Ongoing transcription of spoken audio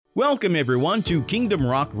Welcome everyone to Kingdom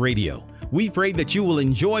Rock Radio. We pray that you will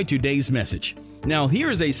enjoy today's message. Now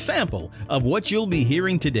here is a sample of what you'll be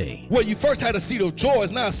hearing today. Well, you first had a seed of joy,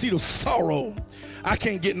 it's now a seed of sorrow. I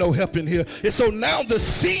can't get no help in here. And so now the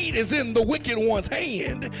seed is in the wicked one's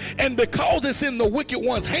hand. And because it's in the wicked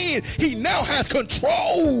one's hand, he now has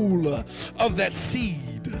control of that seed.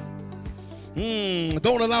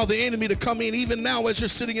 Don't allow the enemy to come in even now as you're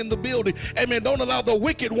sitting in the building. Amen. Don't allow the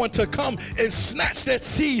wicked one to come and snatch that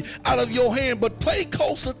seed out of your hand, but pay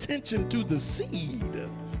close attention to the seed.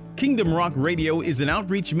 Kingdom Rock Radio is an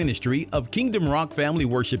outreach ministry of Kingdom Rock Family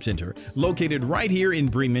Worship Center, located right here in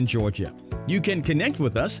Bremen, Georgia. You can connect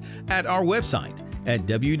with us at our website at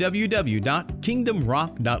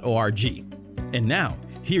www.kingdomrock.org. And now,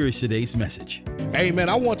 here is today's message. Amen.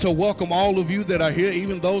 I want to welcome all of you that are here,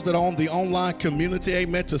 even those that are on the online community,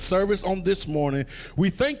 amen, to service on this morning. We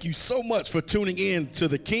thank you so much for tuning in to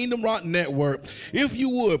the Kingdom Rock Network. If you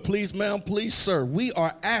would, please, ma'am, please, sir, we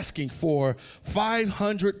are asking for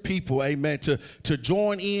 500 people, amen, to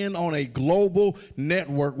join in on a global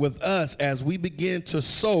network with us as we begin to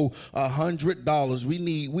sow $100.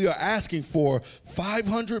 We are asking for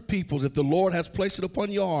 500 people, if the Lord has placed it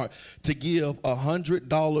upon your heart, to give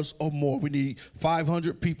 $100 or more. We need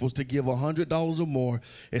 500 people to give $100 or more.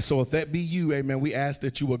 And so if that be you, amen, we ask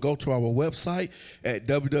that you will go to our website at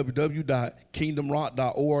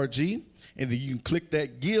www.kingdomrock.org, and then you can click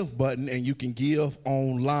that give button and you can give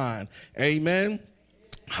online. Amen.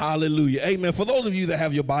 Hallelujah. Amen. For those of you that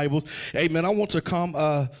have your Bibles, amen, I want to come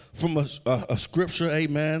from a scripture,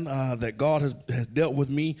 amen, that God has dealt with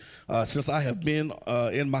me since I have been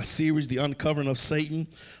in my series, The Uncovering of Satan.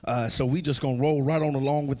 So we just going to roll right on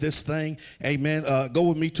along with this thing. Amen. Go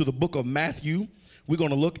with me to the book of Matthew. We're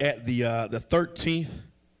going to look at the 13th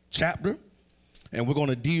chapter, and we're going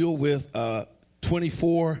to deal with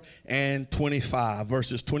 24 and 25,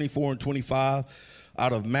 verses 24 and 25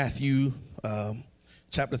 out of Matthew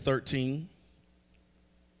chapter 13.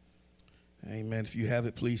 Amen. If you have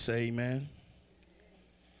it, please say amen.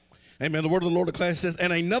 Amen. The word of the Lord declares, says,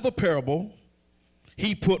 and another parable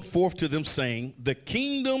he put forth to them, saying, the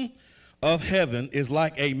kingdom of heaven is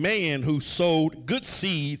like a man who sowed good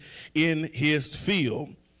seed in his field.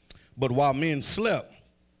 But while men slept,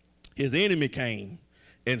 his enemy came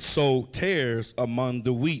and sowed tares among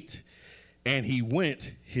the wheat, and he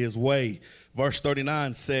went his way. Verse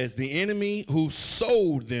 39 says, the enemy who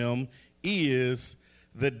sold them is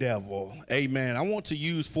the devil. Amen. I want to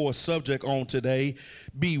use for a subject on today,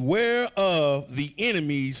 beware of the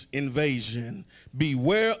enemy's invasion.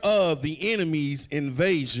 Beware of the enemy's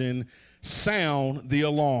invasion. Sound the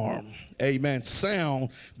alarm. Amen. Sound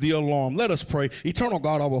the alarm. Let us pray. Eternal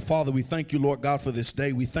God, our Father, we thank you, Lord God, for this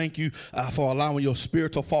day. We thank you for allowing your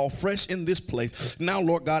spirit to fall fresh in this place. Now,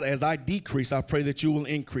 Lord God, as I decrease, I pray that you will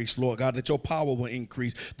increase, Lord God, that your power will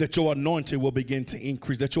increase, that your anointing will begin to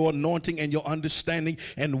increase, that your anointing and your understanding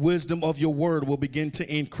and wisdom of your word will begin to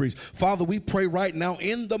increase. Father, we pray right now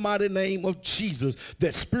in the mighty name of Jesus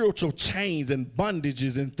that spiritual chains and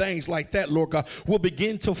bondages and things like that, Lord God, will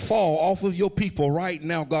begin to fall off of your people right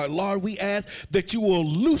now, God. Lord, we ask that you will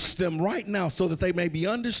loose them right now so that they may be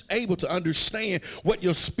able to understand what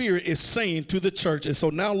your spirit is saying to the church. And so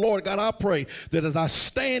now, Lord God, I pray that as I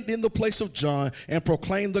stand in the place of John and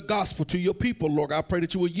proclaim the gospel to your people, Lord, I pray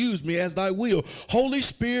that you will use me as thy will. Holy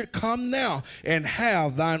Spirit, come now and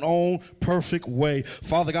have thine own perfect way.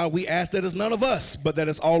 Father God, we ask that it's none of us, but that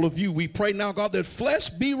it's all of you. We pray now, God, that flesh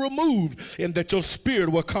be removed and that your spirit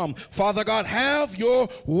will come. Father God, have your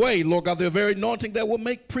way, Lord God, the very anointing that will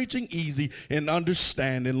make preaching easy and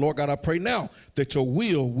understanding. Lord God, I pray now that your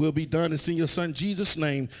will be done. It's in your son Jesus'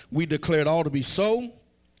 name we declare it all to be so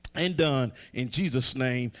and done. In Jesus'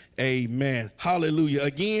 name, amen. Hallelujah.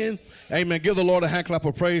 Again, amen. Give the Lord a hand clap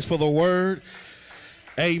of praise for the word.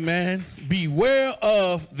 Amen. Beware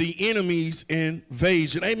of the enemy's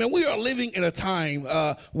invasion. Amen. We are living in a time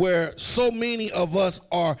where so many of us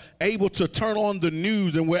are able to turn on the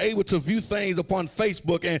news and we're able to view things upon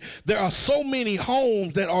Facebook. And there are so many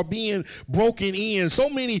homes that are being broken in, so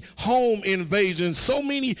many home invasions, so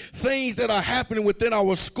many things that are happening within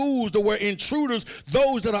our schools to where intruders,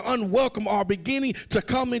 those that are unwelcome, are beginning to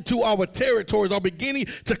come into our territories, are beginning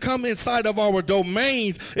to come inside of our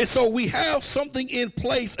domains. And so we have something in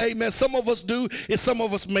place, amen. Some of us do, and some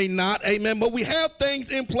of us may not, amen. But we have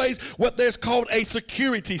things in place, what there's called a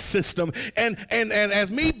security system. And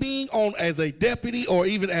as me being on as a deputy or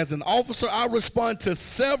even as an officer, I respond to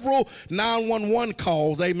several 911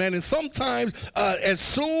 calls, amen. And sometimes as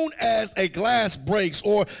soon as a glass breaks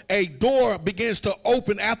or a door begins to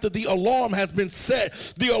open after the alarm has been set,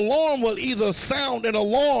 the alarm will either sound an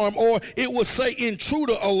alarm or it will say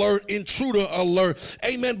intruder alert,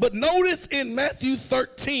 amen. But notice in Matthew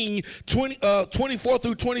 13, 24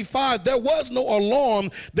 through 25, there was no alarm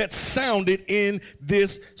that sounded in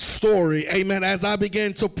this story, amen. As I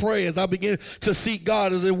began to pray, as I began to seek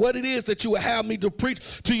God, as in what it is that you would have me to preach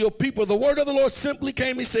to your people, the word of the Lord simply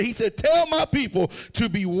came and said, he said, tell my people to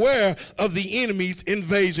beware of the enemy's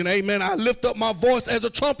invasion, amen. I lift up my voice as a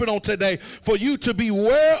trumpet on today for you to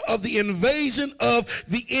beware of the invasion of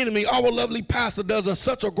the enemy. Our lovely pastor does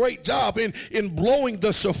such a great job in blowing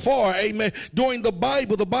the shofar, amen. During the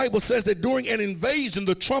Bible says that during an invasion,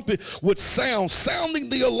 the trumpet would sounding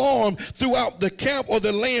the alarm throughout the camp or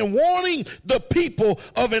the land, warning the people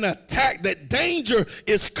of an attack, that danger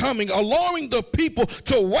is coming, alarming the people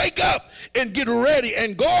to wake up and get ready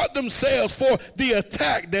and guard themselves for the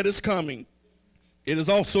attack that is coming. It is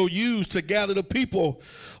also used to gather the people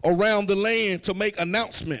around the land to make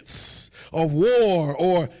announcements of war,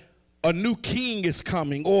 or a new king is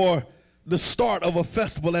coming, or the start of a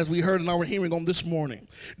festival, as we heard in our hearing on this morning.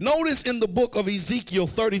 Notice in the book of Ezekiel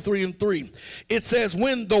 33:3, it says,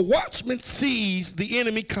 when the watchman sees the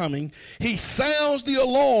enemy coming, he sounds the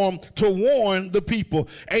alarm to warn the people.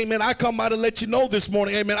 Amen. I come by to let you know this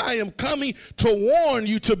morning, amen, I am coming to warn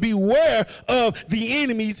you to beware of the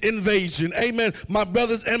enemy's invasion. Amen. My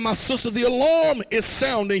brothers and my sisters, the alarm is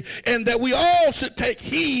sounding, and that we all should take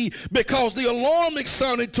heed, because the alarm is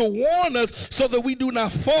sounding to warn us so that we do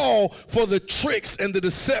not fall for the tricks and the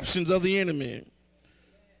deceptions of the enemy.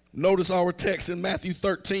 Notice our text in Matthew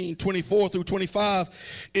 13, 24 through 25.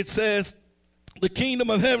 It says, the kingdom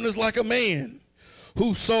of heaven is like a man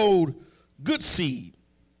who sowed good seed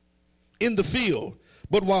in the field.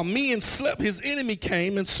 But while men slept, his enemy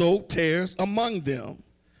came and sowed tares among them.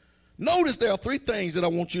 Notice there are three things that I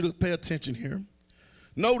want you to pay attention here.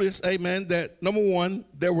 Notice, amen, that number one,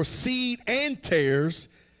 there were seed and tares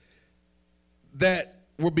that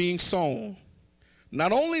were being sown.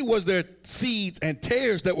 Not only was there seeds and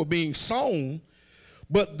tares that were being sown,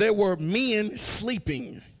 but there were men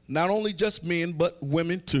sleeping. Not only just men, but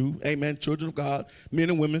women too. Amen. Children of God,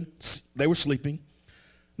 men and women, they were sleeping.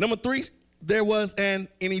 Number three, there was an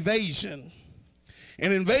invasion.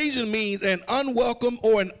 An invasion means an unwelcome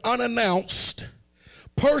or an unannounced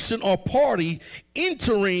person or party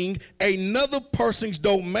entering another person's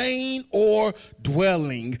domain or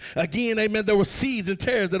dwelling. Again, amen, there were seeds and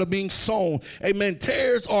tares that are being sown. Amen.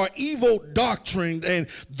 Tares are evil doctrines and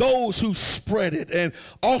those who spread it. And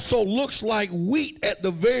also looks like wheat at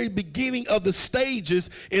the very beginning of the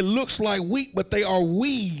stages. It looks like wheat, but they are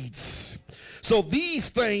weeds. So these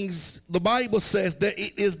things, the Bible says that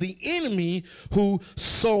it is the enemy who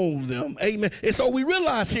sold them. Amen. And so we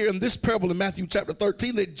realize here in this parable in Matthew chapter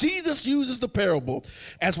 13 that Jesus uses the parable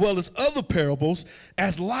as well as other parables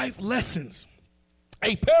as life lessons.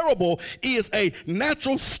 A parable is a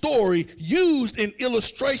natural story used in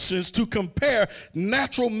illustrations to compare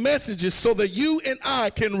natural messages so that you and I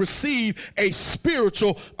can receive a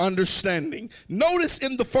spiritual understanding. Notice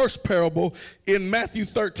in the first parable in Matthew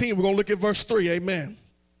 13, we're going to look at verse 3, amen.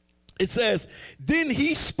 It says, then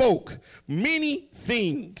he spoke many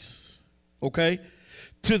things, okay,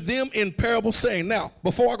 to them in parable saying. Now,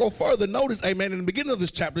 before I go further, notice, amen, in the beginning of this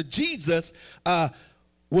chapter, Jesus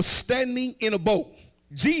was standing in a boat.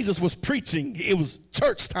 Jesus was preaching. It was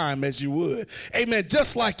church time, as you would. Amen.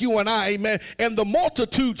 Just like you and I, amen. And the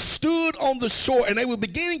multitude stood on the shore, and they were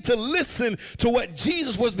beginning to listen to what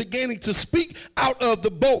Jesus was beginning to speak out of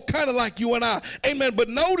the boat, kind of like you and I. Amen. But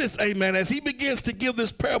notice, amen, as he begins to give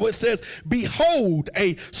this parable, it says, behold,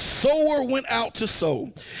 a sower went out to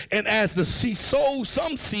sow. And as he sowed,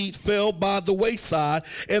 some seed fell by the wayside,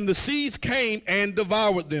 and the seeds came and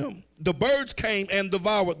devoured them. The birds came and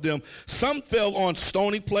devoured them. Some fell on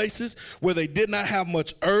stony places where they did not have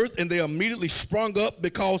much earth, and they immediately sprung up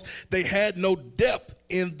because they had no depth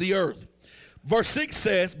in the earth. Verse 6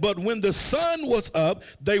 says, but when the sun was up,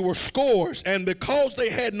 they were scorched, and because they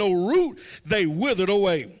had no root, they withered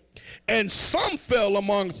away. And some fell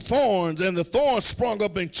among thorns, and the thorns sprung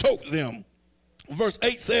up and choked them. Verse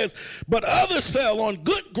 8 says, but others fell on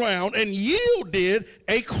good ground and yielded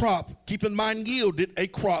a crop. Keep in mind, yielded a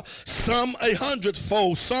crop. Some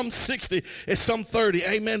 100-fold, some 60, and some 30.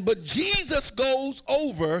 Amen. But Jesus goes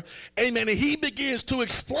over, amen, and he begins to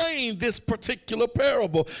explain this particular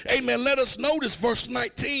parable. Amen. Let us notice verse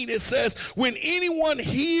 19. It says, when anyone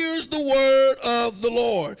hears the word of the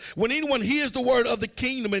Lord, when anyone hears the word of the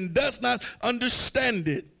kingdom and does not understand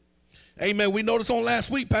it, amen. We noticed on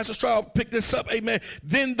last week, Pastor Stroud picked this up. Amen.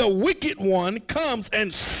 Then the wicked one comes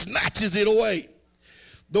and snatches it away.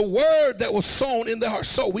 The word that was sown in their heart.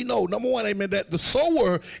 So we know, number one, amen, that the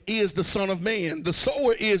sower is the Son of Man. The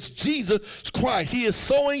sower is Jesus Christ. He is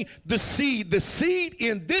sowing the seed. The seed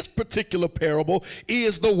in this particular parable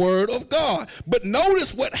is the word of God. But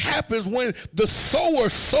notice what happens when the sower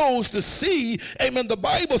sows the seed. Amen. The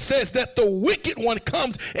Bible says that the wicked one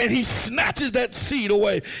comes and he snatches that seed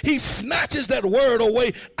away. He snatches that word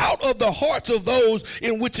away out of the hearts of those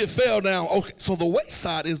in which it fell down. Okay, so the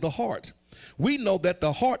wayside is the heart. We know that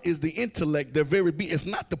the heart is the intellect, their very being. It's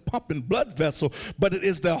not the pumping blood vessel, but it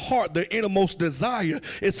is their heart, their innermost desire.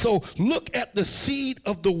 And so look at the seed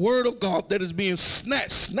of the word of God that is being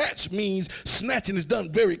snatched. Snatch means snatching is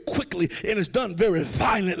done very quickly and it's done very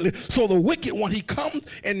violently. So the wicked one, he comes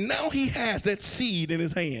and now he has that seed in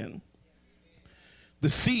his hand. The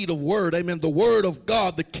seed of word, amen, the word of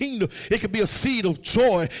God, the kingdom. It could be a seed of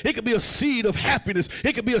joy. It could be a seed of happiness.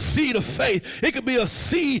 It could be a seed of faith. It could be a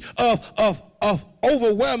seed of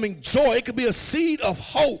overwhelming joy. It could be a seed of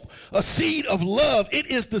hope, a seed of love. It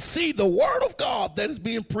is the seed, the word of God that is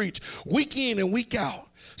being preached week in and week out.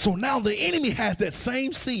 So now the enemy has that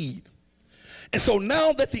same seed. And so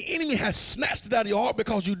now that the enemy has snatched it out of your heart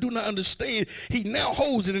because you do not understand, he now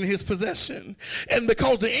holds it in his possession. And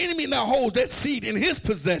because the enemy now holds that seed in his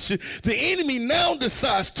possession, the enemy now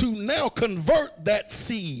decides to now convert that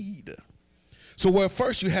seed. So where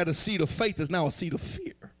first you had a seed of faith is now a seed of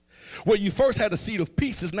fear. Where you first had a seed of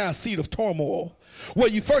peace is now a seed of turmoil. Where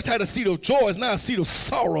you first had a seed of joy is now a seed of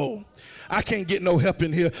sorrow. I can't get no help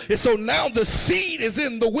in here. And so now the seed is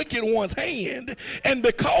in the wicked one's hand. And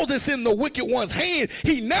because it's in the wicked one's hand,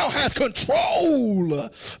 he now has control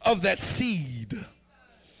of that seed.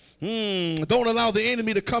 Don't allow the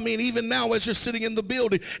enemy to come in even now as you're sitting in the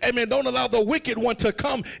building. Amen. Don't allow the wicked one to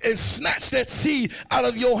come and snatch that seed out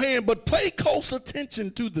of your hand. But pay close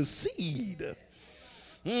attention to the seed.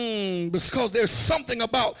 Because there's something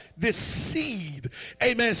about this seed.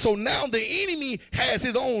 Amen. So now the enemy has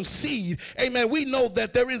his own seed. Amen. We know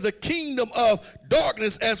that there is a kingdom of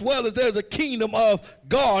darkness as well as there's a kingdom of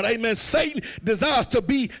God. Amen. Satan desires to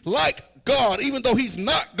be like God. Even though he's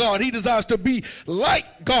not God, he desires to be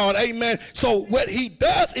like God. Amen. So what he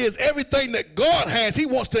does is everything that God has, he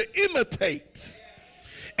wants to imitate.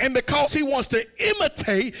 And because he wants to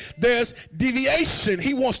imitate, there's deviation.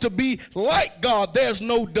 He wants to be like God. There's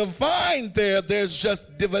no divine there. There's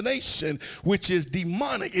just divination, which is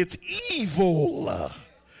demonic. It's evil.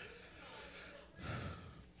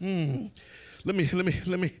 Let me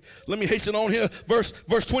hasten on here. Verse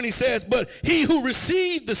 20 says, but he who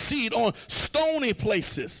received the seed on stony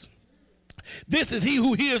places, this is he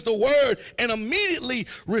who hears the word and immediately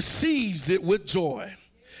receives it with joy.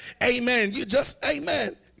 Amen.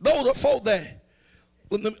 Amen. Those are folk that,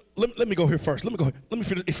 let me go here first. Let me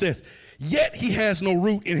finish. It says, yet he has no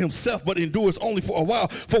root in himself, but endures only for a while.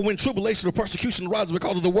 For when tribulation or persecution arises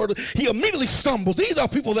because of the word, he immediately stumbles. These are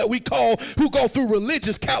people that we call who go through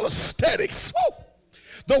religious calisthenics.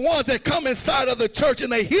 The ones that come inside of the church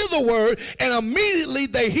and they hear the word and immediately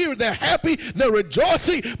they hear they're happy, they're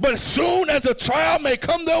rejoicing, but as soon as a trial may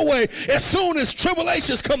come their way, as soon as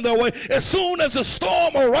tribulations come their way, as soon as a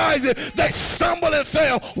storm arises, they stumble and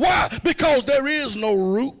fail. Why? Because there is no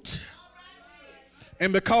root.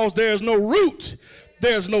 And because there's no root,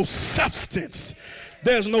 there's no substance.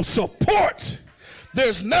 There's no support.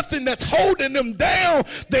 There's nothing that's holding them down.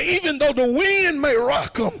 That even though the wind may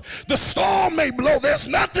rock them, the storm may blow, there's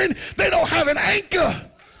nothing. They don't have an anchor.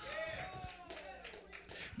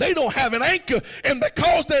 They don't have an anchor. And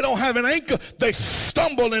because they don't have an anchor, they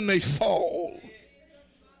stumble and they fall.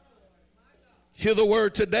 Hear the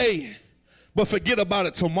word today, but forget about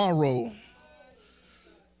it tomorrow.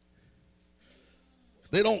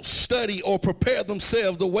 They don't study or prepare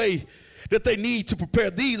themselves the way that they need to prepare.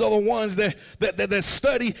 These are the ones that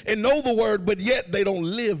study and know the word, but yet they don't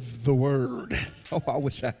live the word. Oh, I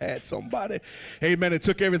wish I had somebody, amen, it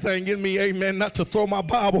took everything in me, amen, not to throw my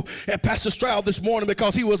Bible at Pastor Stroud this morning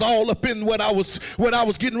because he was all up in when I was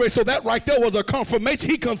getting ready. So that right there was a confirmation.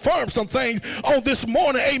 He confirmed some things on this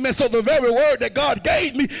morning, amen. So the very word that God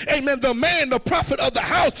gave me, amen, the prophet of the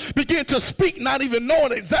house began to speak, not even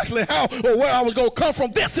knowing exactly how or where I was going to come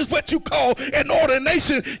from. This is what you call an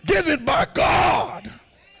ordination given by God.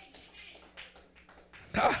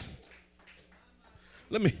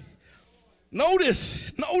 Let me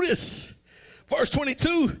notice verse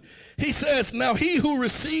 22. He says, now he who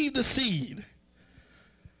received the seed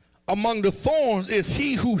among the thorns is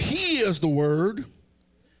he who hears the word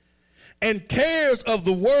and cares of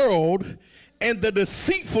the world, and the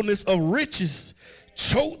deceitfulness of riches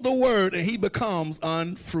choke the word, and he becomes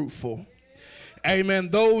unfruitful. Amen.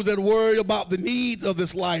 Those that worry about the needs of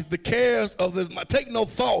this life, the cares of this life, take no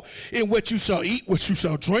thought in what you shall eat, what you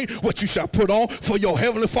shall drink, what you shall put on, for your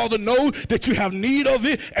heavenly Father knows that you have need of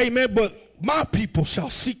it. Amen. But my people shall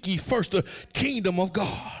seek ye first the kingdom of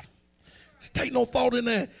God. Just take no thought in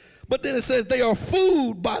that. But then it says they are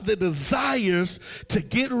fooled by the desires to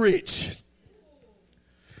get rich.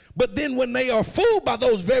 But then when they are fooled by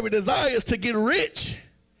those very desires to get rich,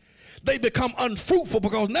 they become unfruitful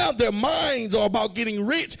because now their minds are about getting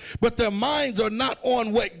rich, but their minds are not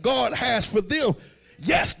on what God has for them.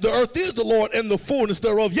 Yes, the earth is the Lord and the fullness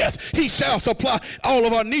thereof. Yes, he shall supply all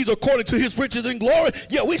of our needs according to his riches and glory.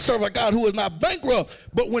 Yeah, we serve a God who is not bankrupt.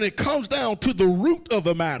 But when it comes down to the root of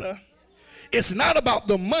the matter, it's not about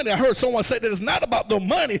the money. I heard someone say that it's not about the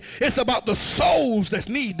money. It's about the souls that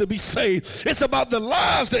need to be saved. It's about the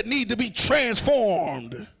lives that need to be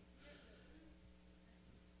transformed.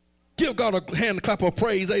 Give God a hand clap of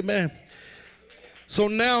praise, amen. So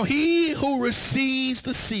now he who receives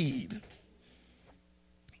the seed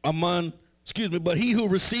but he who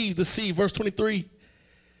receives the seed, verse 23,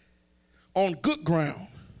 on good ground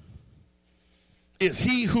is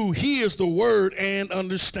he who hears the word and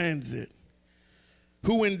understands it,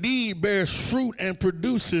 who indeed bears fruit and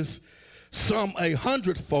produces some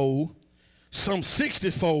 100-fold, some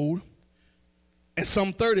 60-fold, and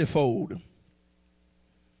some 30-fold.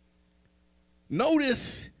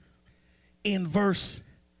 Notice in verse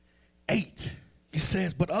 8, it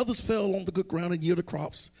says, but others fell on the good ground and yielded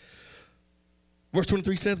crops. Verse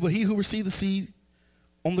 23 says, but he who received the seed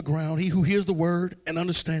on the ground, he who hears the word and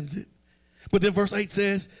understands it. But then verse 8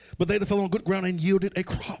 says, but they that fell on good ground and yielded a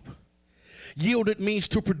crop. Yielded means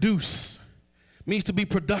to produce, means to be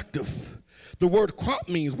productive. The word crop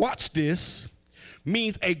means, watch this,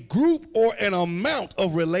 means a group or an amount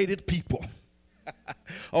of related people.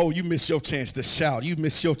 Oh, you missed your chance to shout. You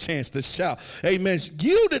missed your chance to shout. Amen.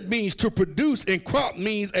 Yielded means to produce, and crop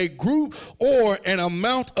means a group or an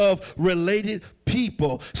amount of related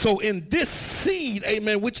people. So in this seed,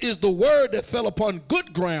 amen, which is the word that fell upon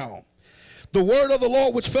good ground, the word of the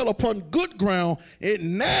Lord which fell upon good ground, it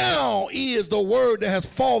now is the word that has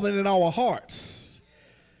fallen in our hearts.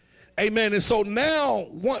 Amen. And so now,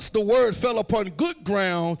 once the word fell upon good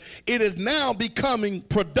ground, it is now becoming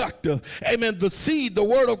productive. Amen. The seed, the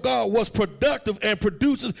word of God, was productive and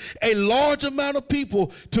produces a large amount of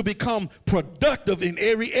people to become productive in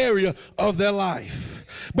every area of their life.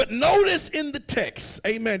 But notice in the text,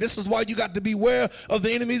 amen, this is why you got to beware of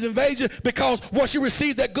the enemy's invasion, because once you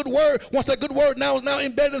receive that good word, once that good word now is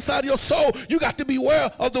embedded inside your soul, you got to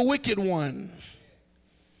beware of the wicked one.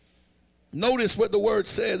 Notice what the word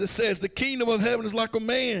says. It says the kingdom of heaven is like a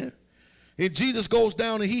man. And Jesus goes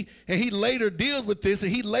down and he later deals with this, and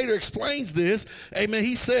he later explains this. Amen.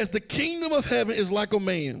 He says the kingdom of heaven is like a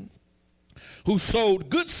man who sowed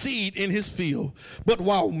good seed in his field. But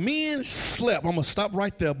while men slept, I'm going to stop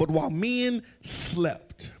right there. But while men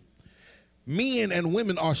slept, men and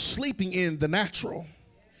women are sleeping in the natural.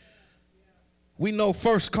 We know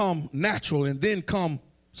first come natural and then come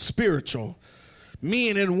spiritual.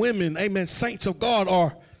 Men and women, amen, saints of God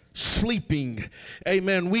are sleeping.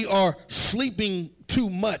 Amen. We are sleeping too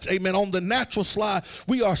much. Amen. On the natural slide,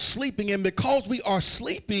 we are sleeping. And because we are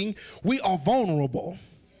sleeping, we are vulnerable.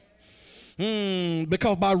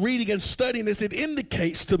 Because by reading and studying this, it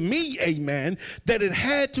indicates to me, amen, that it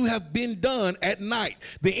had to have been done at night.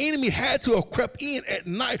 The enemy had to have crept in at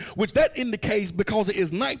night, which that indicates because it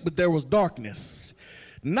is night, but there was darkness.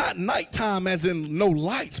 Not nighttime as in no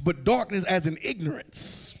lights, but darkness as in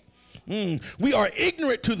ignorance. We are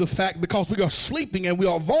ignorant to the fact because we are sleeping and we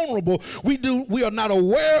are vulnerable. We are not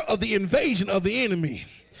aware of the invasion of the enemy.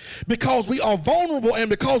 Because we are vulnerable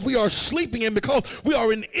and because we are sleeping and because we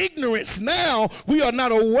are in ignorance now, we are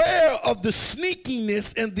not aware of the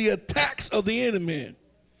sneakiness and the attacks of the enemy.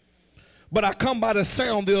 But I come by to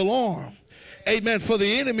sound the alarm. Amen. For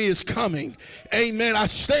the enemy is coming. Amen. I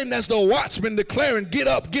stand as the watchman declaring, get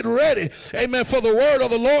up, get ready. Amen. For the word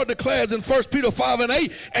of the Lord declares in 1 Peter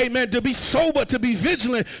 5:8, amen, to be sober, to be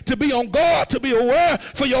vigilant, to be on guard, to be aware.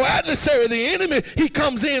 For your adversary, the enemy, he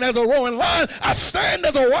comes in as a roaring lion. I stand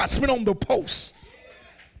as a watchman on the post.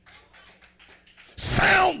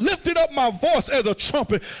 Sound, lifted up my voice as a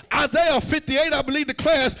trumpet. Isaiah 58, I believe,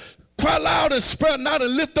 declares, cry loud and spread not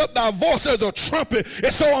and lift up thy voice as a trumpet.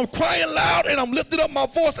 And so I'm crying loud and I'm lifting up my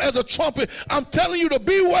voice as a trumpet. I'm telling you to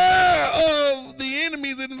beware of the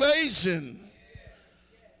enemy's invasion.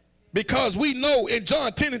 Because we know in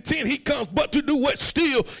John 10:10, he comes but to do what?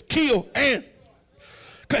 Steal, kill, and.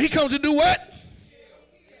 He comes to do what?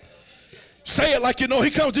 Say it like you know.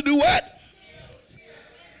 He comes to do what?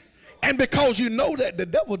 And because you know that, the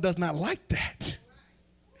devil does not like that.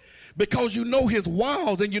 Because you know his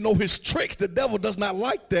wiles and you know his tricks, the devil does not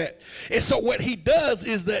like that. And so what he does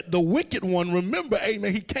is that the wicked one, remember,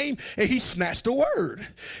 amen, he came and he snatched a word.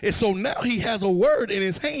 And so now he has a word in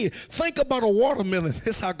his hand. Think about a watermelon.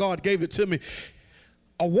 That's how God gave it to me.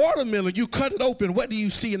 A watermelon, you cut it open, what do you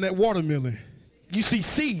see in that watermelon? You see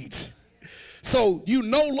seeds. So you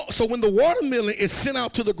know, so when the watermelon is sent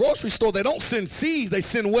out to the grocery store, they don't send seeds, they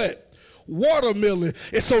send what? Watermelon.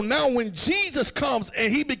 And so now when Jesus comes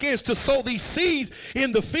and he begins to sow these seeds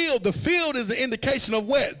in the field is the indication of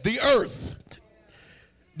what? The earth.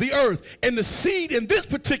 The earth. And the seed in this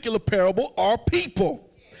particular parable are people.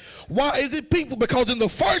 Why is it people? Because in the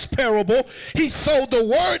first parable, he sowed the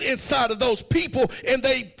word inside of those people and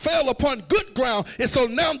they fell upon good ground. And so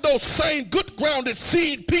now those same good grounded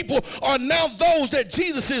seed people are now those that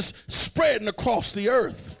Jesus is spreading across the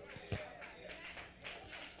earth.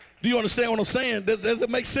 Do you understand what I'm saying? Does it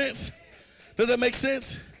make sense? Does that make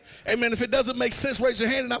sense? Amen. If it doesn't make sense, raise your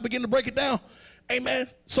hand and I'll begin to break it down. Amen.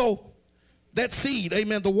 So that seed,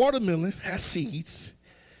 amen, the watermelon has seeds.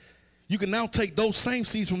 You can now take those same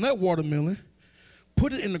seeds from that watermelon,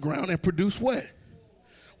 put it in the ground and produce what?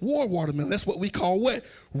 More watermelon. That's what we call what?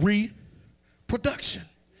 Reproduction.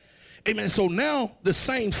 Amen. So now the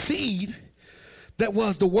same seed that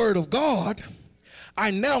was the word of God, I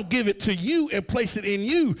now give it to you and place it in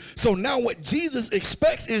you. So now what Jesus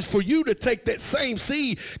expects is for you to take that same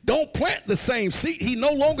seed. Don't plant the same seed. He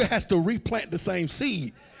no longer has to replant the same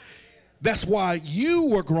seed. That's why you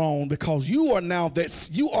were grown, because you are now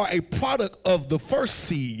you are a product of the first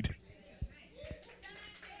seed.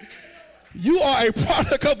 You are a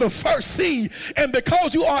product of the first seed. And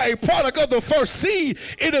because you are a product of the first seed,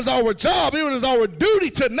 it is our job, it is our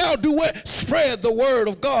duty to now do what? Spread the word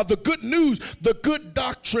of God, the good news, the good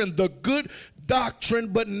doctrine, the good doctrine.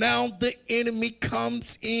 But now the enemy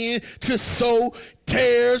comes in to sow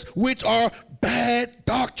tares, which are bad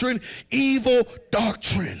doctrine, evil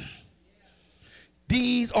doctrine.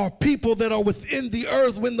 These are people that are within the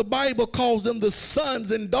earth when the Bible calls them the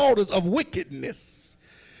sons and daughters of wickedness.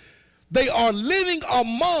 They are living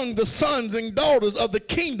among the sons and daughters of the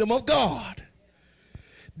kingdom of God.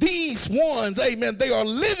 These ones, amen, they are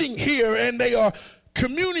living here and they are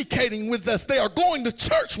communicating with us. They are going to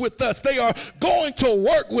church with us. They are going to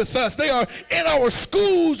work with us. They are in our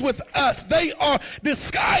schools with us. They are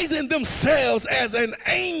disguising themselves as an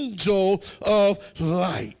angel of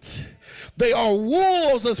light. They are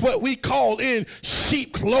wolves, is what we call in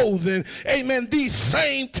sheep clothing. Amen. These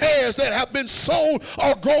same tares that have been sown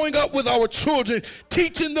are growing up with our children,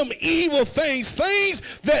 teaching them evil things, things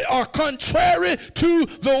that are contrary to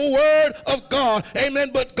the word of God. Amen.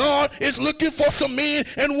 But God is looking for some men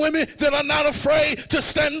and women that are not afraid to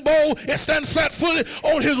stand bold and stand flat-footed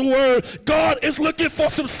on his word. God is looking for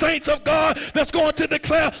some saints of God that's going to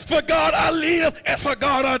declare, for God I live and for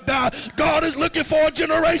God I die. God is looking for a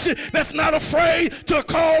generation that's not afraid to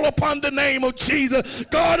call upon the name of Jesus.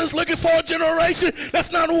 God is looking for a generation that's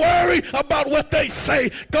not worried about what they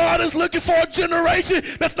say. God is looking for a generation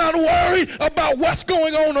that's not worried about what's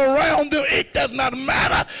going on around them. It does not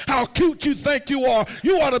matter how cute you think you are.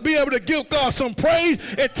 You ought to be able to give God some praise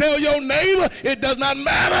and tell your neighbor it does not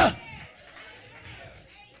matter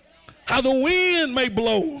how the wind may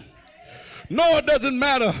blow. No, it doesn't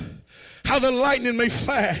matter how the lightning may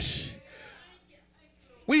flash.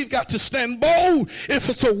 We've got to stand bold. If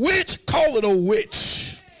it's a witch, call it a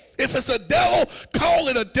witch. If it's a devil, call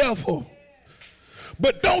it a devil.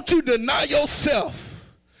 But don't you deny yourself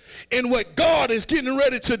in what God is getting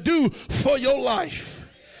ready to do for your life.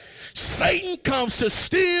 Satan comes to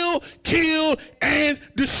steal, kill, and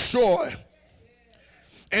destroy.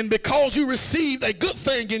 And because you received a good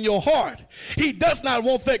thing in your heart, he does not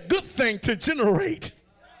want that good thing to generate.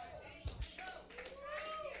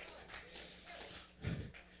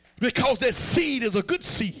 Because that seed is a good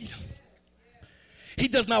seed. He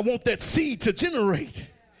does not want that seed to generate.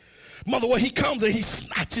 Mother, where he comes and he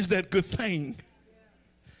snatches that good thing.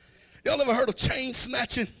 Y'all ever heard of chain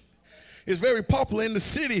snatching? It's very popular in the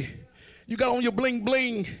city. You got on your bling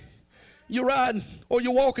bling, you're riding, or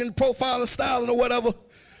you're walking, profiling, styling, or whatever.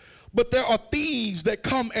 But there are thieves that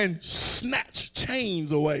come and snatch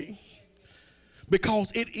chains away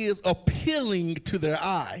because it is appealing to their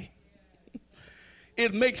eye.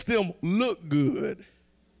 It makes them look good.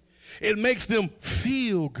 It makes them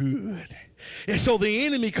feel good. And so the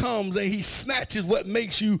enemy comes and he snatches what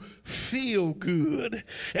makes you feel good.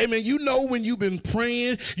 Amen. You know when you've been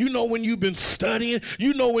praying, you know when you've been studying,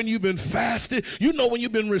 you know when you've been fasting, you know when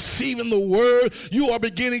you've been receiving the word, you are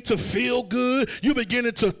beginning to feel good, you're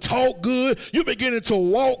beginning to talk good, you're beginning to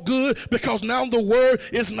walk good, because now the word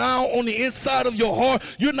is now on the inside of your heart.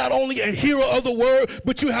 You're not only a hearer of the word,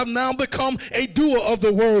 but you have now become a doer of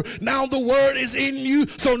the word. Now the word is in you,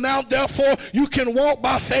 so now therefore you can walk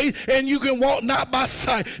by faith and you can walk not by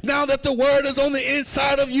sight. Now that the word is on the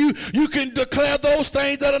inside of you, you can declare those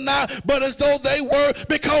things that are not but as though they were,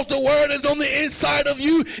 because the word is on the inside of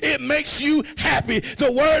you. It makes you happy.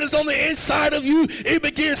 The word is on the inside of you. It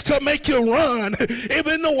begins to make you run.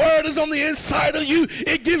 Even the word is on the inside of you.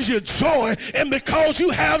 It gives you joy. And because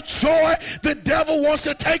you have joy, the devil wants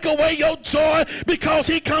to take away your joy, because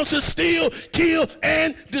he comes to steal, kill,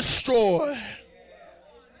 and destroy.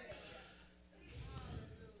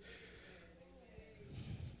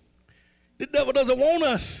 The devil doesn't want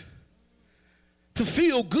us to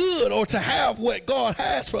feel good or to have what God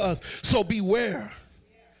has for us. So beware.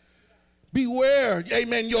 Beware.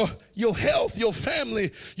 Amen. Your health, your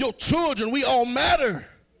family, your children, we all matter.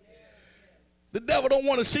 The devil don't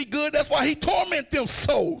want to see good. That's why he torments them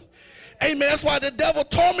so. Amen. That's why the devil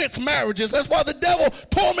torments marriages. That's why the devil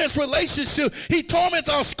torments relationships. He torments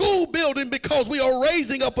our school building because we are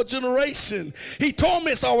raising up a generation. He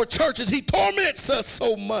torments our churches. He torments us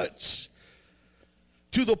so much,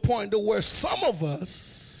 to the point to where some of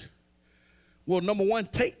us will, number one,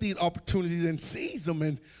 take these opportunities and seize them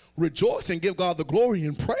and rejoice and give God the glory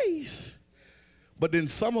and praise. But then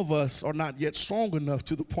some of us are not yet strong enough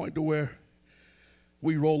to the point to where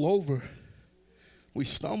we roll over, we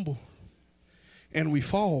stumble, and we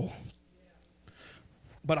fall.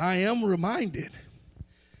 But I am reminded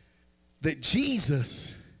that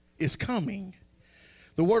Jesus is coming.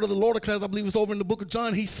 The word of the Lord declares, I believe it's over in the book of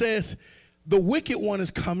John, he says, the wicked one is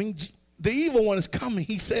coming, the evil one is coming.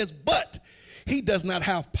 He says, but he does not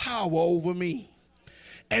have power over me.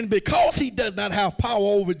 And because he does not have power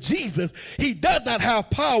over Jesus, he does not have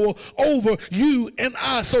power over you and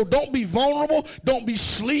I. So don't be vulnerable. Don't be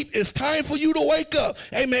asleep. It's time for you to wake up.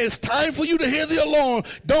 Amen. It's time for you to hear the alarm.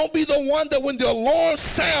 Don't be the one that when the alarm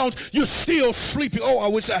sounds, you're still sleeping. Oh, I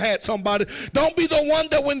wish I had somebody. Don't be the one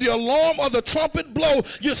that when the alarm or the trumpet blow,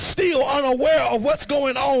 you're still unaware of what's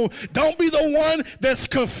going on. Don't be the one that's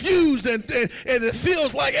confused and it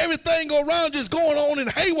feels like everything around you is going on in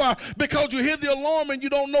haywire because you hear the alarm and you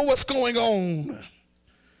don't know what's going on.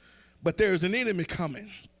 But there's an enemy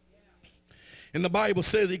coming. And the Bible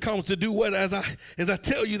says he comes to do what? As I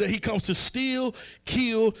tell you, that he comes to steal,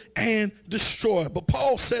 kill, and destroy. But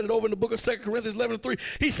Paul said it over in the book of 2 Corinthians 11:3.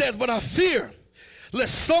 He says, but I fear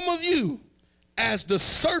lest some of you, as the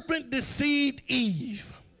serpent deceived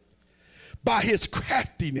Eve by his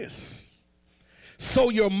craftiness,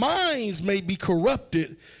 so your minds may be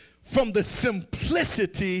corrupted from the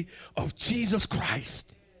simplicity of Jesus Christ.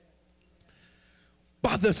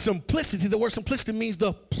 By the simplicity, the word simplicity means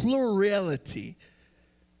the plurality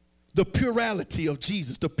of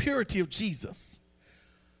Jesus, the purity of Jesus.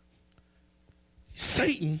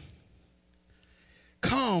 Satan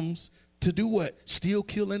comes to do what? Steal,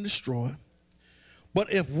 kill, and destroy.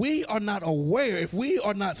 But if we are not aware, if we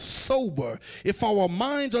are not sober, if our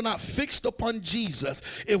minds are not fixed upon Jesus,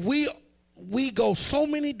 if we go so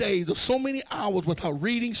many days or so many hours without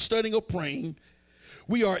reading, studying, or praying,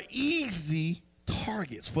 we are easy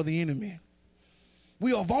targets for the enemy.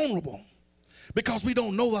 We are vulnerable because we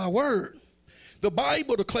don't know our word. The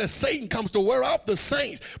Bible declares Satan comes to wear out the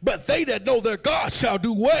saints, but they that know their God shall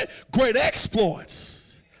do what? Great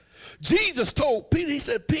exploits. Jesus told Peter, he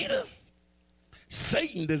said, Peter,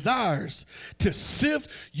 Satan desires to sift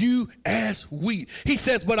you as wheat. He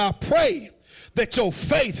says, but I pray that your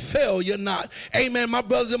faith fail you not. Amen. My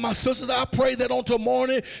brothers and my sisters, I pray that on tomorrow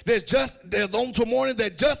morning,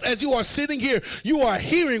 that just as you are sitting here, you are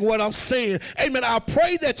hearing what I'm saying. Amen. I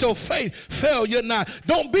pray that your faith fail you not.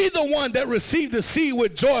 Don't be the one that received the seed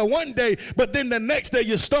with joy one day, but then the next day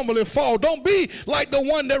you stumble and fall. Don't be like the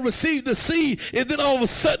one that received the seed and then all of a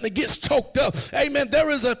sudden it gets choked up. Amen. There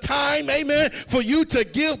is a time, amen, for you to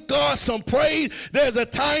give God some praise. There's a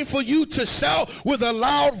time for you to shout with a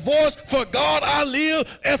loud voice, for God I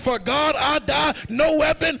live and for God I die. No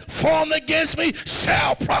weapon formed against me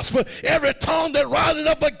shall prosper. Every tongue that rises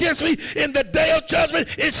up against me in the day of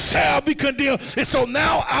judgment, it shall be condemned. And so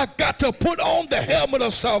now I've got to put on the helmet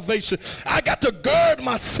of salvation. I got to gird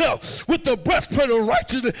myself with the breastplate of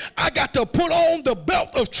righteousness. I got to put on the belt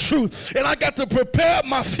of truth. And I got to prepare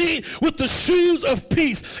my feet with the shoes of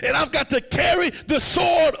peace. And I've got to carry the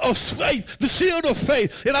sword of faith, the shield of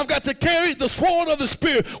faith. And I've got to carry the sword of the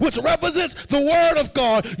Spirit, which represents the word of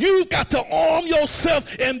God. You've got to arm yourself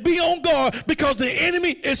and be on guard, because the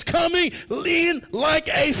enemy is coming in like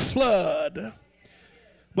a flood.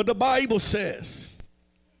 But the Bible says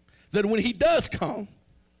that when he does come,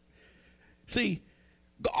 see,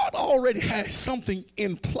 God already has something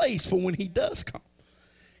in place for when he does come.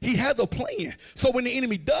 He has a plan. So when the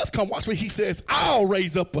enemy does come, watch what he says, I'll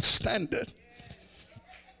raise up a standard.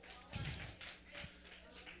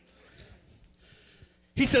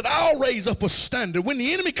 He said, I'll raise up a standard. When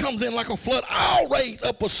the enemy comes in like a flood, I'll raise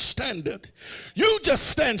up a standard. You just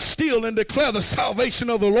stand still and declare the salvation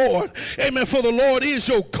of the Lord. Amen. For the Lord is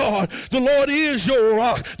your God. The Lord is your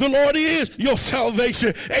rock. The Lord is your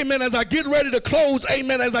salvation. Amen. As I get ready to close,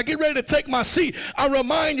 amen, as I get ready to take my seat, I'm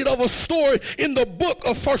reminded of a story in the book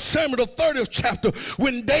of 1 Samuel, the 30th chapter,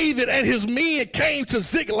 when David and his men came to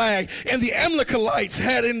Ziklag, and the Amalekites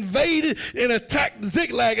had invaded and attacked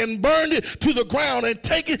Ziklag and burned it to the ground and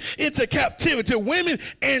taken into captivity women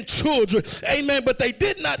and children. Amen. But they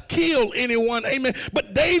did not kill anyone. Amen.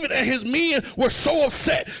 But David and his men were so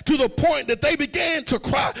upset to the point that they began to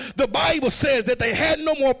cry. The Bible says that they had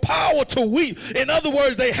no more power to weep. In other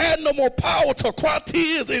words, they had no more power to cry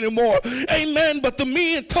tears anymore. Amen. But the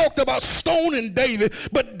men talked about stoning David.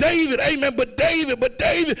 But David, amen, but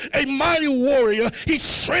David, a mighty warrior, he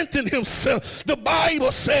strengthened himself. The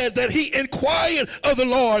Bible says that he inquired of the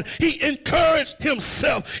Lord. He encouraged himself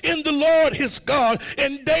in the Lord his God.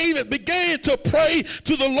 And David began to pray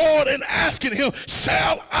to the Lord and asking him,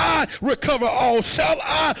 shall I recover all? Shall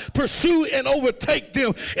I pursue and overtake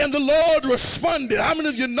them? And the Lord responded. How many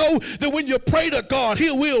of you know that when you pray to God, he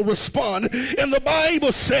will respond? And the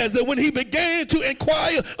Bible says that when he began to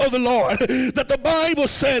inquire of the Lord, that the Bible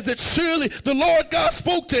says that surely the Lord God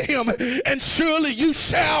spoke to him, and surely you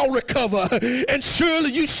shall recover, and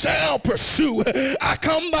surely you shall pursue. I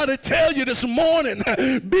come by to tell you this morning,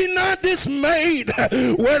 be not dismayed.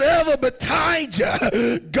 Whatever betides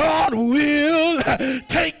you, God will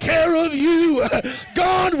take care of you.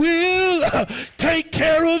 God will take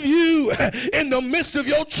care of you in the midst of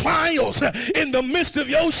your trials, in the midst of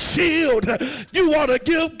your shield. You ought to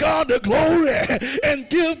give God the glory and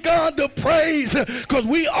give God the praise, because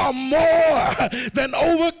we are more than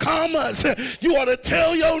overcomers. You ought to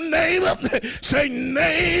tell your neighbor, say,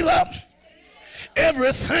 neighbor,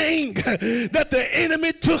 everything that the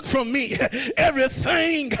enemy took from me,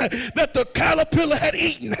 everything that the caterpillar had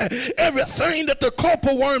eaten, everything that the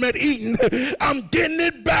corporal worm had eaten, I'm getting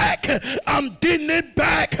it back. I'm getting it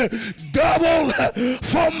back double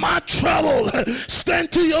for my trouble.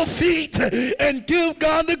 Stand to your feet and give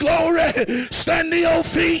God the glory. Stand to your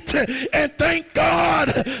feet and thank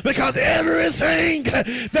God, because everything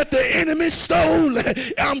that the enemy stole,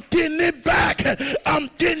 I'm getting it back. I'm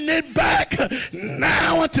getting it back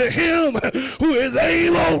now unto him who is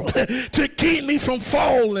able to keep me from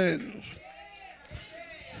falling.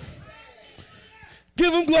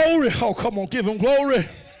 Give him glory. Oh, come on, give him glory.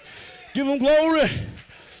 Give him glory.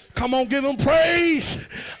 Come on, give him praise.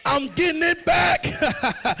 I'm getting it back.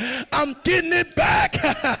 I'm getting it back.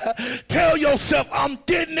 Tell yourself, I'm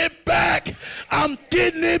getting it back. I'm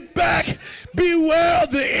getting it back. Beware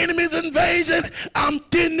of the enemy's invasion. I'm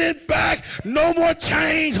getting it back. No more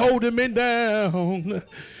chains holding me down.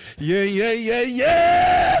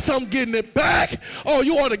 Yes, I'm getting it back. Oh,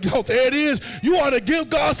 you ought to go, there it is. You ought to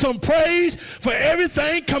give God some praise for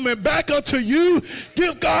everything coming back unto you.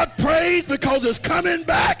 Give God praise because it's coming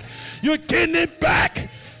back. You're getting it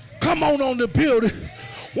back. Come on the building.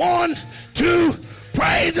 1, 2,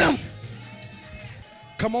 praise him.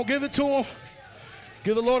 Come on, give it to him.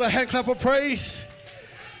 Give the Lord a hand clap of praise.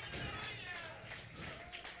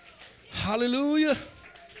 Hallelujah.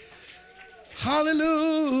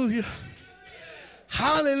 Hallelujah.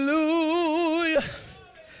 Hallelujah. Hallelujah.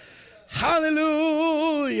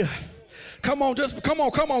 Hallelujah. Come on,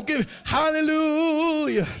 give it.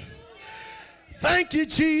 Hallelujah. Thank you,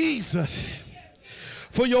 Jesus,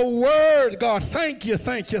 for your word, God. Thank you.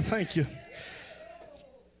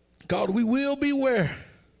 God, we will beware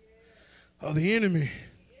of the enemy,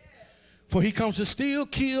 for he comes to steal,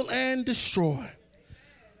 kill, and destroy.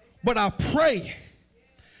 But I pray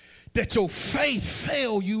that your faith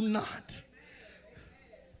fail you not.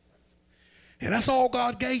 And that's all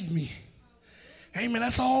God gave me. Amen.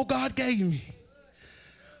 That's all God gave me.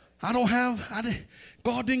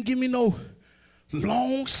 God didn't give me no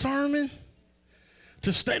long sermon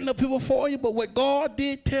to stand up people for you, but what God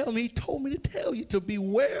did tell me, he told me to tell you to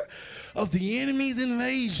beware of the enemy's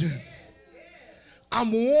invasion.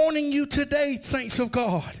 I'm warning you today, saints of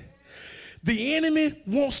God. The enemy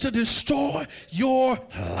wants to destroy your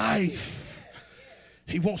life.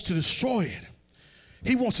 He wants to destroy it.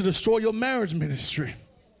 He wants to destroy your marriage ministry.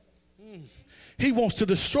 He wants to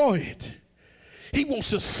destroy it. He wants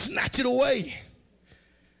to snatch it away.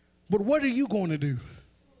 But what are you going to do?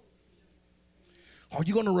 Are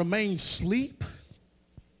you going to remain asleep?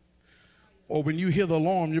 Or when you hear the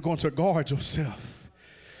alarm, you're going to guard yourself.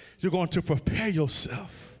 You're going to prepare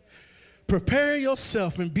yourself. Prepare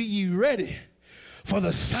yourself and be ye ready for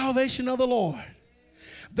the salvation of the Lord.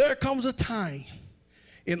 There comes a time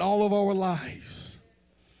in all of our lives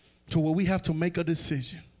to where we have to make a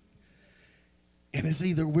decision. And it's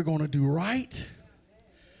either we're going to do right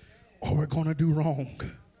or we're going to do wrong.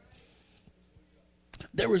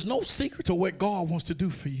 There is no secret to what God wants to do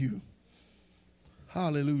for you.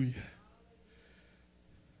 Hallelujah.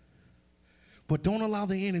 But don't allow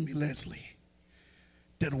the enemy, Leslie,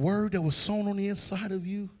 that word that was sown on the inside of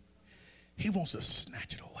you, he wants to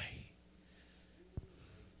snatch it away.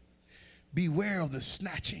 Beware of the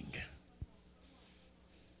snatching.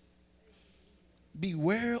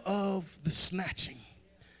 Beware of the snatching.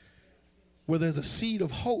 Where there's a seed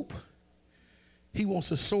of hope, he wants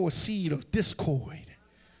to sow a seed of discord.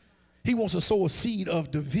 He wants to sow a seed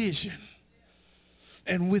of division.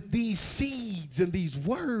 And with these seeds and these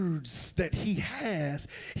words that he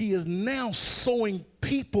is now sowing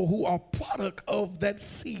people who are product of that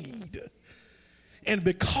seed. And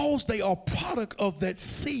because they are product of that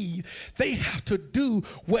seed, they have to do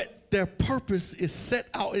what their purpose is set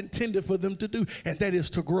out, intended for them to do, and that is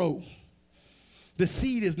to grow. The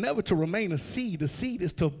seed is never to remain a seed. The seed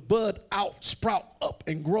is to bud out, sprout up,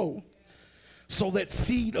 and grow. So that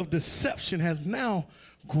seed of deception has now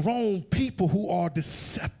grown people who are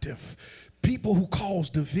deceptive, people who cause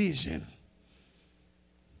division.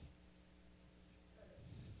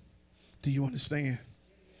 Do you understand?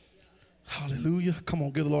 Hallelujah. Come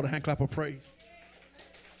on, give the Lord a hand clap of praise.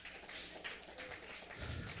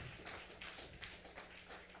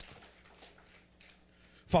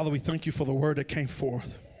 Father, we thank you for the word that came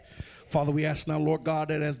forth. Father, we ask now, Lord God,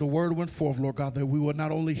 that as the word went forth, Lord God, that we will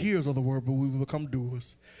not only hearers of the word, but we will become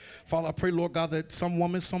doers. Father, I pray, Lord God, that some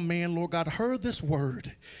woman, some man, Lord God, heard this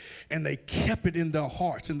word and they kept it in their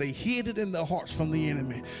hearts and they hid it in their hearts from the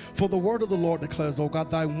enemy. For the word of the Lord declares, oh God,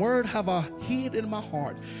 thy word have I hid in my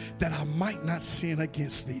heart that I might not sin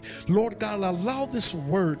against thee. Lord God, allow this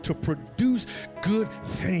word to produce good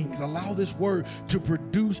things. Allow this word to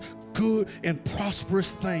produce good and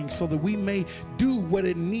prosperous things so that we may do what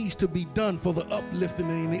it needs to be done for the uplifting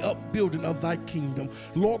and the upbuilding of thy kingdom.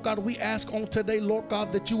 Lord God, we ask on today, Lord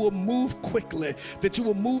God, that you will move quickly, that you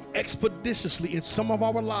will move expeditiously in some of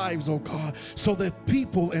our lives, oh God, so that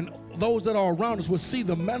people and those that are around us will see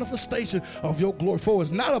the manifestation of your glory. For it's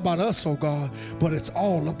not about us, oh God, but it's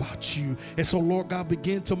all about you. And so, Lord God,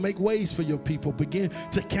 begin to make ways for your people. Begin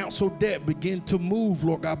to counsel debt. Begin to move,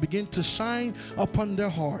 Lord God. Begin to shine upon their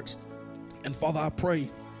hearts. And Father, I pray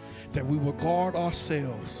that we will guard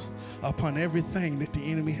ourselves upon everything that the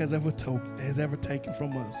enemy has ever taken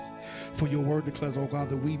from us. For your word declares, oh God,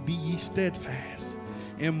 that we be ye steadfast,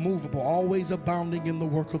 immovable, always abounding in the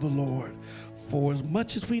work of the Lord. For as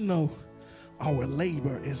much as we know, our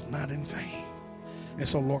labor is not in vain. And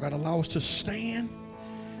so, Lord God, allow us to stand,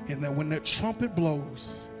 and that when that trumpet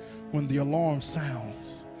blows, when the alarm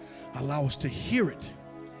sounds, allow us to hear it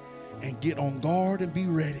and get on guard and be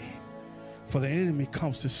ready. For the enemy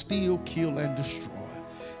comes to steal, kill, and destroy.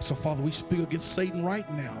 So, Father, we speak against Satan right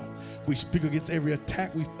now. We speak against every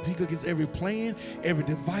attack. We speak against every plan, every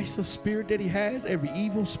divisive spirit that he has, every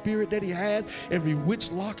evil spirit that he has, every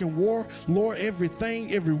witch, lock, and war. Lord,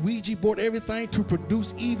 everything, every Ouija board, everything to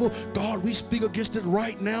produce evil. God, we speak against it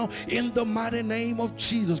right now in the mighty name of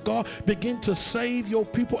Jesus. God, begin to save your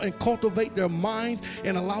people and cultivate their minds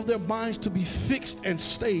and allow their minds to be fixed and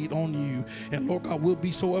stayed on you. And Lord God, we'll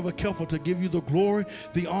be so ever careful to give you the glory,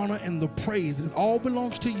 the honor, and the praise. It all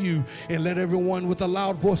belongs to you. And let everyone with a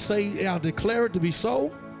loud voice say, I declare it to be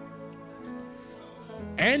so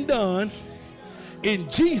and done in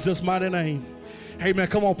Jesus' mighty name. Amen.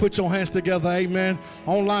 Come on, put your hands together. Amen.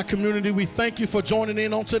 Online community, we thank you for joining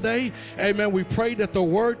in on today. Amen. We pray that the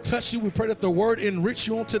word touch you. We pray that the word enrich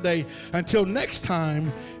you on today. Until next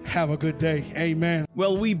time, have a good day. Amen.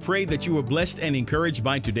 Well, we pray that you were blessed and encouraged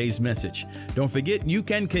by today's message. Don't forget, you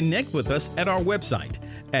can connect with us at our website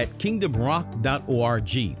at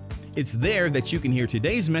kingdomrock.org. It's there that you can hear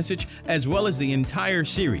today's message as well as the entire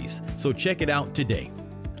series. So check it out today.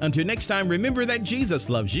 Until next time, remember that Jesus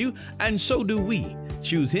loves you, and so do we.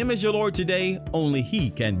 Choose him as your Lord today. Only he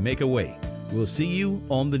can make a way. We'll see you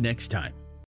on the next time.